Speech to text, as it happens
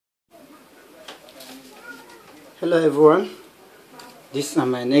Hello everyone, this is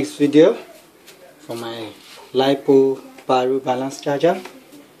my next video for my lipo balance charger.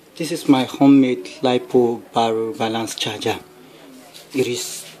 This is my homemade lipo balance charger. It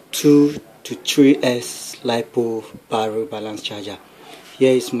is 2 to 3S lipo balance charger.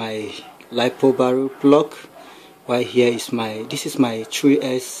 Here is my lipo plug, while here is this is my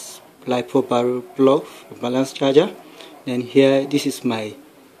 3S lipo plug balance charger. Then here this is my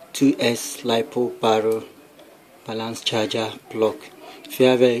 2S lipo balance charger plug. If you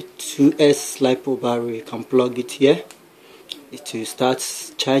have a 2S lipo you can plug it here to start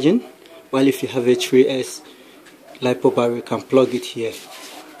charging, while if you have a 3S lipo you can plug it here.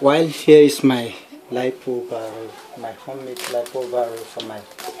 While here is my lipo my homemade lipo for my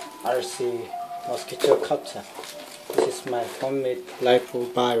RC mosquito capture. This is my homemade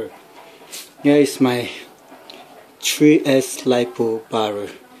lipo Here is my 3S lipo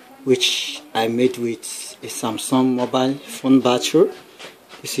which I made with a Samsung mobile phone battery.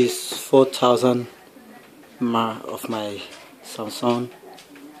 This is 4000 mAh of my Samsung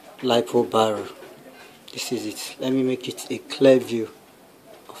lipo This is it. Let me make it a clear view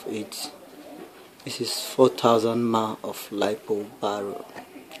of it. This is 4000 mAh of lipo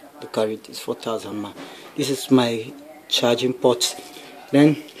Look at it, it's 4000 mAh. This is my charging port.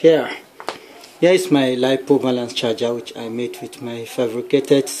 Then here is my lipo balance charger, which I made with my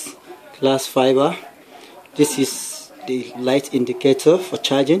fabricated glass fiber. This is the light indicator for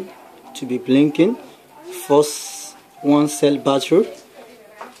charging to be blinking. First 1 cell battery,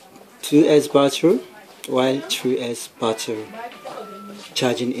 2S battery, while 3S battery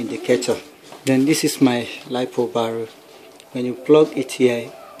charging indicator. Then this is my lipo When you plug it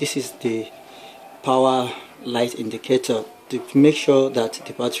here, this is the power light indicator to make sure that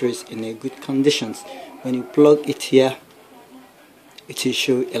the battery is in a good conditions. When you plug it here, it will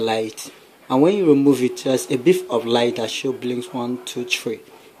show a light, and when you remove it, there's a bit of light that show blinks 1, 2, 3.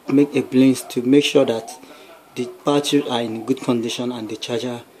 Make a blinks to make sure that the batteries are in good condition and the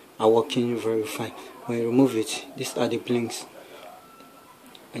charger are working very fine. When you remove it, these are the blinks.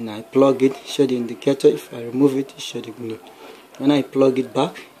 When I plug it, show the indicator. If I remove it, show the blink. When I plug it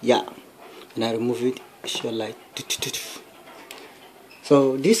back, yeah. When I remove it, show light.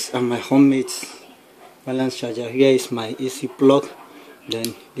 So these are my homemade balance charger. Here is my AC plug.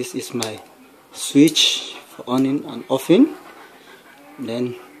 Then this is my switch for on and offing.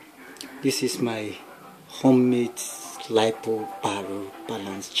 Then this is my homemade lipo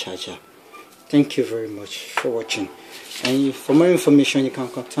balance charger. Thank you very much for watching. And for more information, you can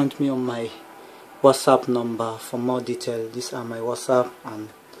contact me on my WhatsApp number for more details. These are my WhatsApp and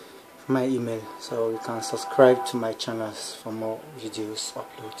my email, so you can subscribe to my channels for more videos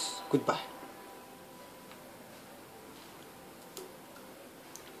uploads. Goodbye.